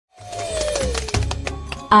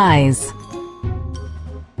Eyes.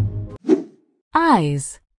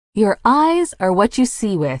 Eyes. Your eyes are what you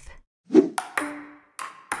see with.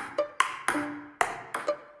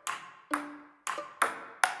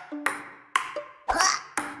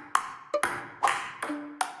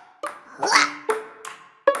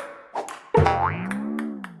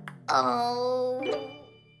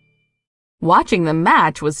 Watching them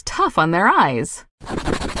match was tough on their eyes.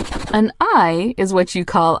 An eye is what you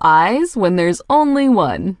call eyes when there's only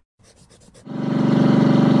one.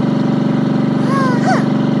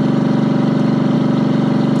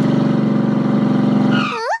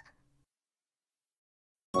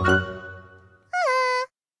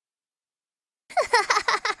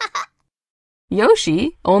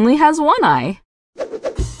 Yoshi only has one eye.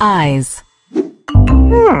 Eyes.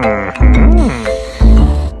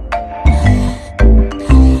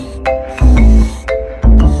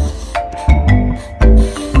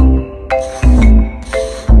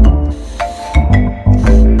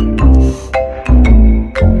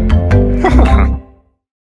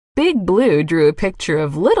 Big Blue drew a picture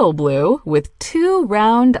of Little Blue with two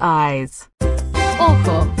round eyes.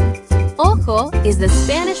 Ojo. Ojo is the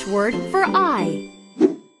Spanish word for eye.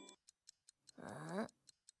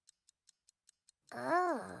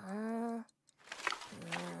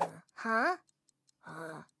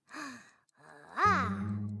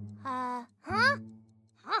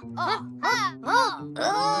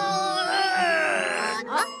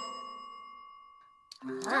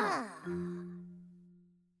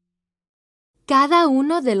 Cada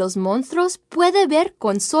uno de los monstruos puede ver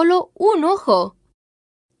con solo un ojo.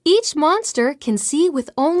 Each monster can see with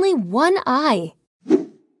only one eye.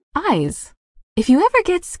 Eyes. If you ever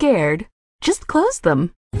get scared, just close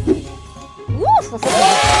them.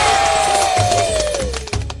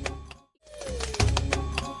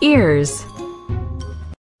 Ears.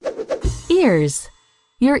 Ears.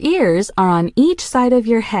 Your ears are on each side of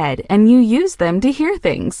your head and you use them to hear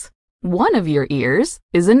things. One of your ears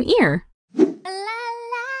is an ear.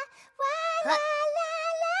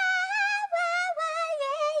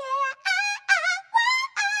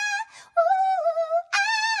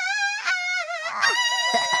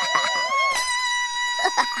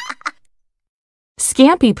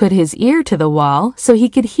 Scampy put his ear to the wall so he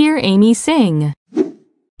could hear Amy sing.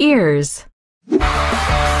 Ears.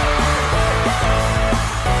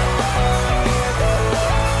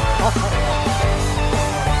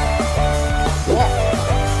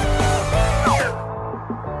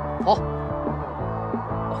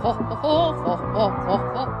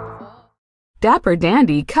 Dapper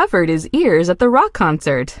Dandy covered his ears at the rock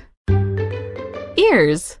concert.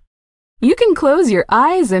 Ears. You can close your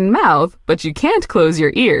eyes and mouth, but you can't close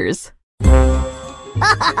your ears.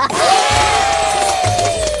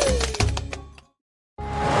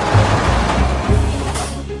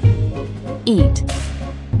 Eat.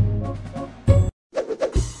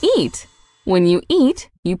 Eat. When you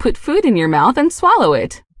eat, you put food in your mouth and swallow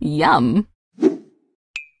it. Yum.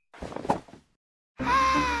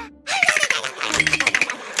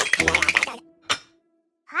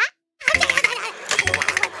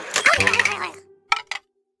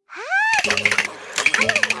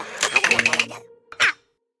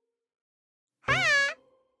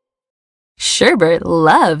 Sherbert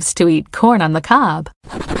loves to eat corn on the cob.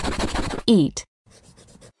 Eat.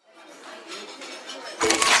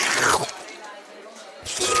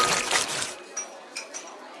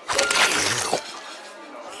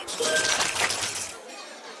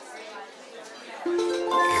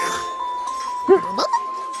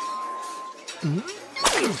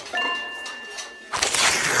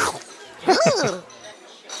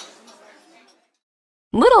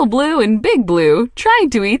 Little Blue and Big Blue tried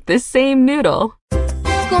to eat this same noodle.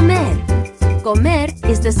 Comer. Comer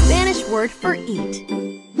is the Spanish word for eat.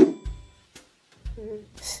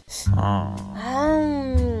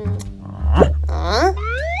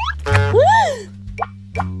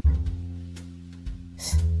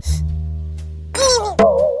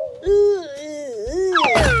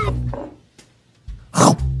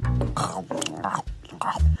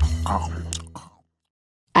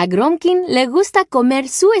 A Grumpkin le gusta comer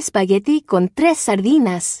su espagueti con 3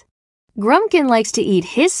 sardinas. Grumpkin likes to eat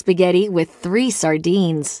his spaghetti with 3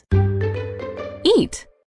 sardines. Eat.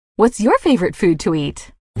 What's your favorite food to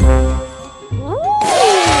eat?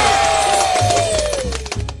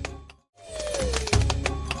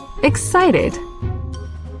 Excited.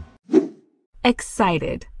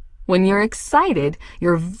 Excited. When you're excited,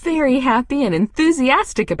 you're very happy and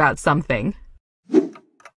enthusiastic about something.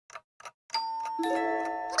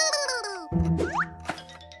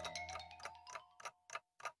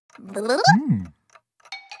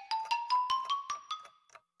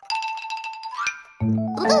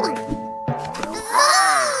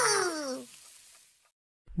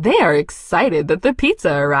 They are excited that the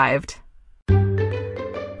pizza arrived.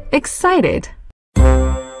 Excited.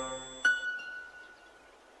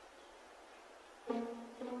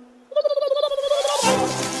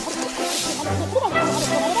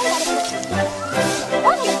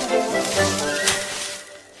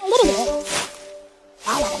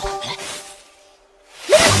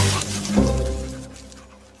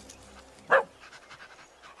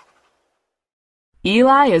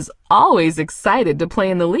 Eli is always excited to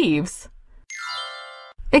play in the leaves.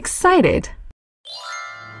 Excited.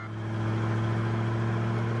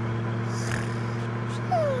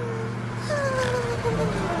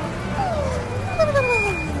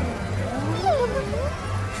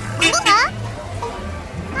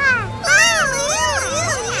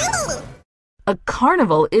 A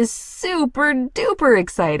carnival is super duper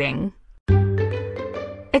exciting.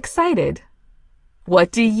 Excited.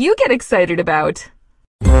 What do you get excited about?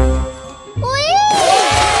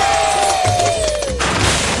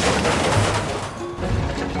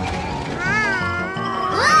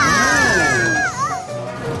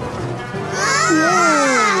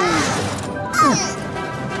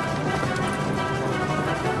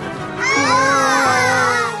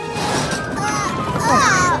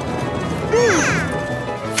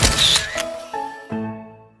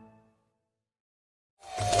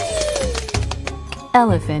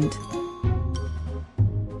 Elephant.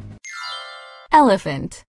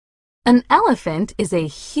 Elephant. An elephant is a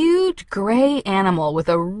huge gray animal with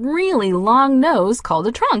a really long nose called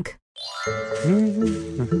a trunk.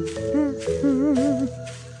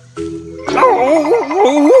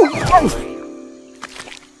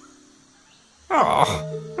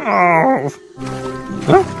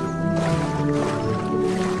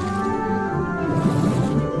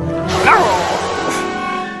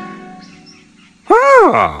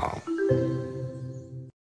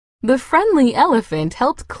 The friendly elephant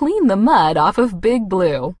helped clean the mud off of Big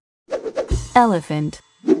Blue. Elephant.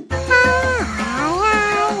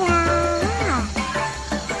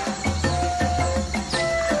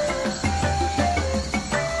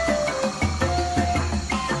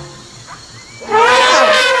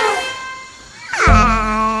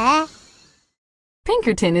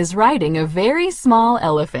 Pinkerton is riding a very small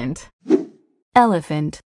elephant.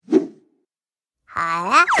 Elephant.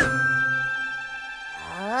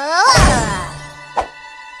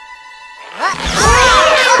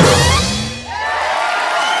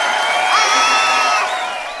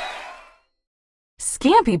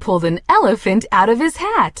 Scampy pulled an elephant out of his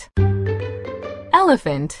hat.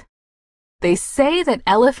 Elephant. They say that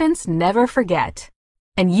elephants never forget,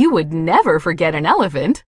 and you would never forget an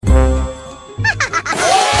elephant.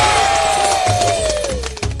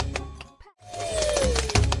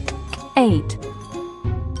 8.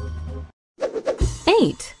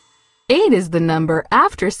 8. 8 is the number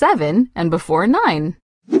after 7 and before 9.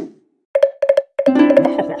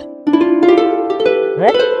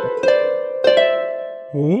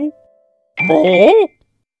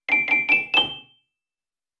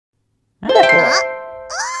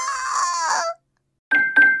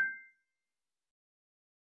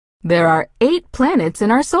 There are 8 planets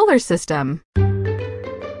in our solar system.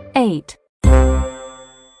 8.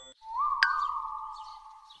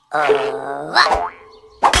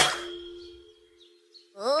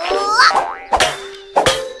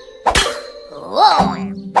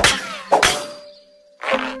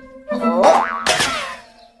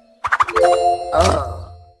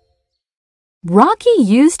 Rocky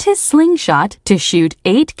used his slingshot to shoot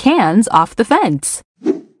 8 cans off the fence.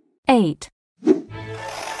 8.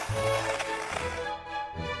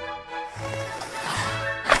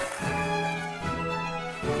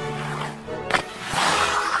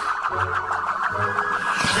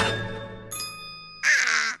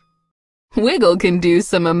 Wiggle can do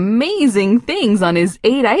some amazing things on his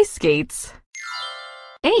 8 ice skates.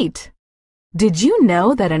 8. Did you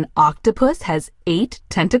know that an octopus has 8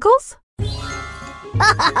 tentacles? 9.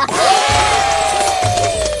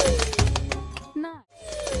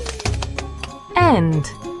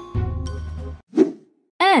 End.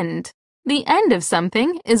 End. The end of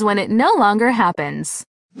something is when it no longer happens.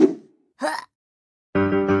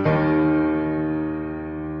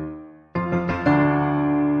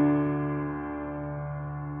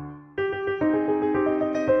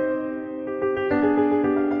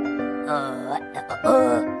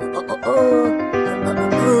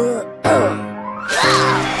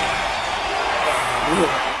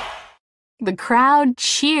 The crowd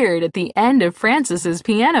cheered at the end of Francis's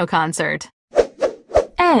piano concert.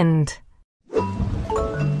 End.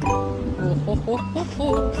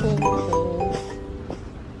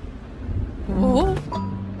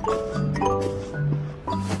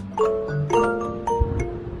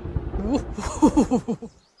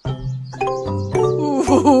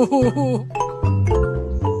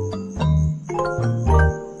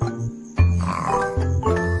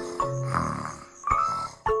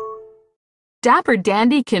 Dapper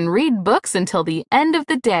Dandy can read books until the end of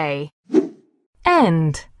the day.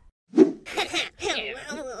 End.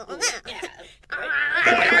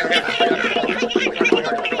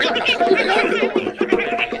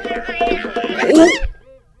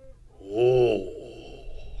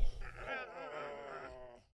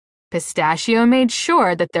 Pistachio made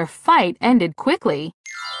sure that their fight ended quickly.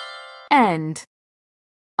 End.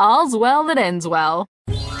 All's well that ends well.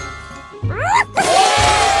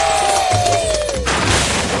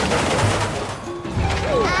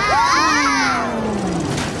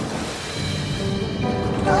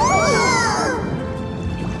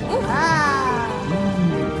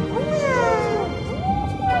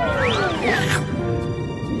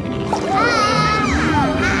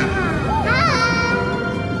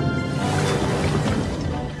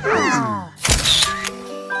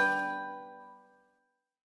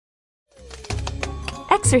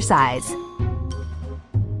 Exercise.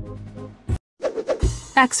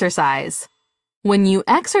 Exercise. When you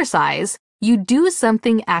exercise, you do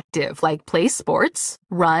something active like play sports,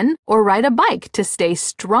 run, or ride a bike to stay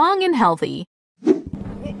strong and healthy.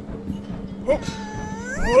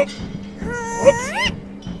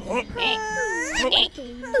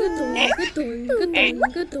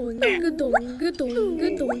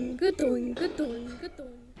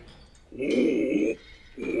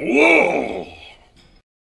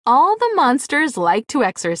 All the monsters like to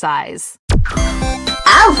exercise.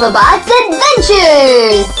 Alphabot's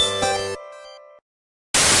Adventures!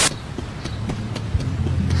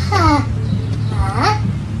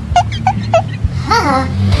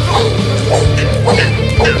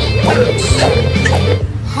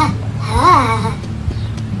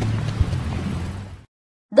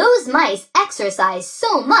 Those mice exercise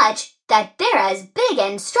so much that they're as big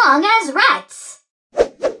and strong as rats.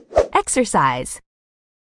 Exercise.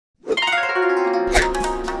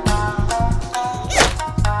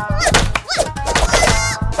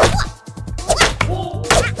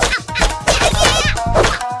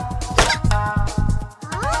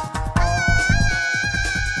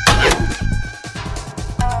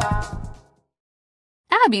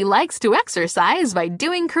 Abby likes to exercise by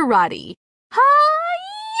doing karate.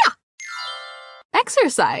 Hi-ya!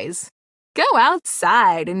 Exercise. Go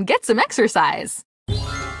outside and get some exercise.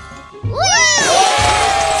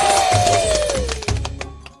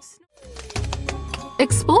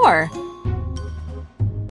 Explore.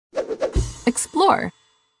 Explore.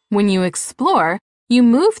 When you explore, you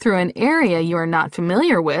move through an area you are not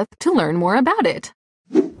familiar with to learn more about it.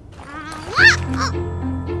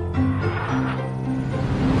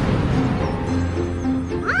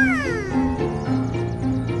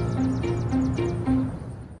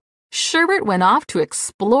 Sherbert went off to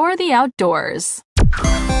explore the outdoors.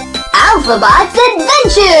 Alphabot's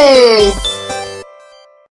Adventures!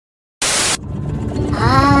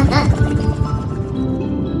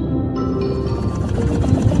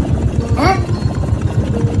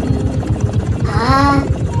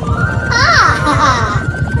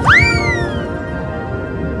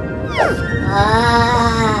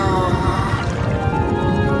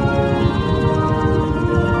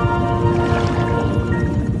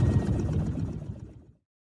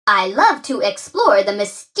 I love to explore the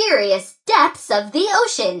mysterious depths of the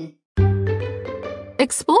ocean.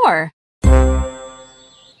 Explore.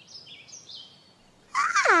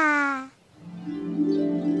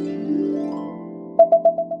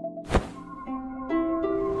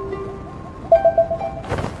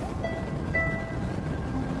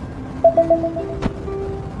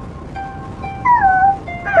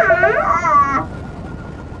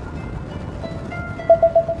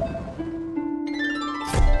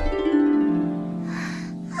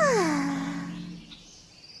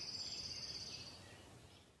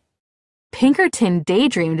 Pinkerton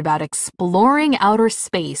daydreamed about exploring outer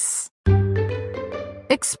space.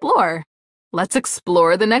 Explore. Let's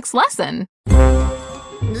explore the next lesson.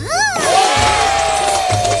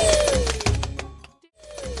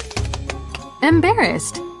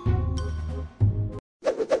 Embarrassed.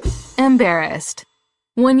 Embarrassed.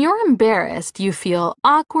 When you're embarrassed, you feel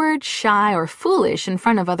awkward, shy, or foolish in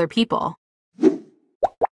front of other people.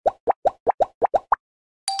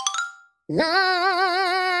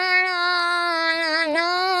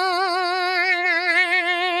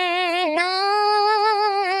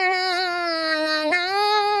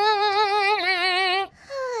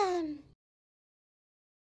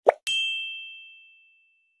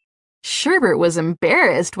 Sherbert was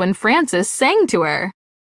embarrassed when Frances sang to her,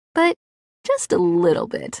 but just a little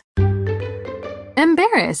bit.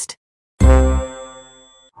 Embarrassed.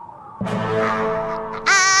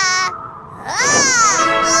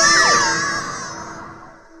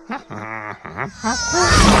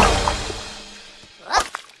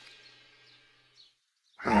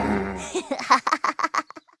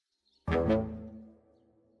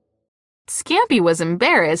 Scampy was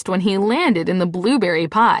embarrassed when he landed in the blueberry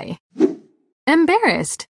pie.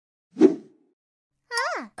 Embarrassed.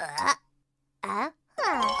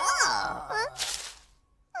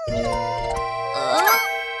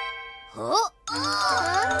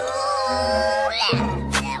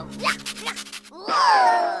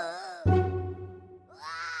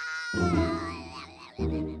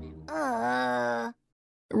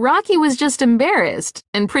 Rocky was just embarrassed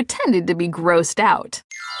and pretended to be grossed out.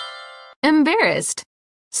 Embarrassed.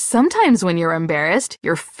 Sometimes when you're embarrassed,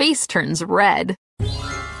 your face turns red.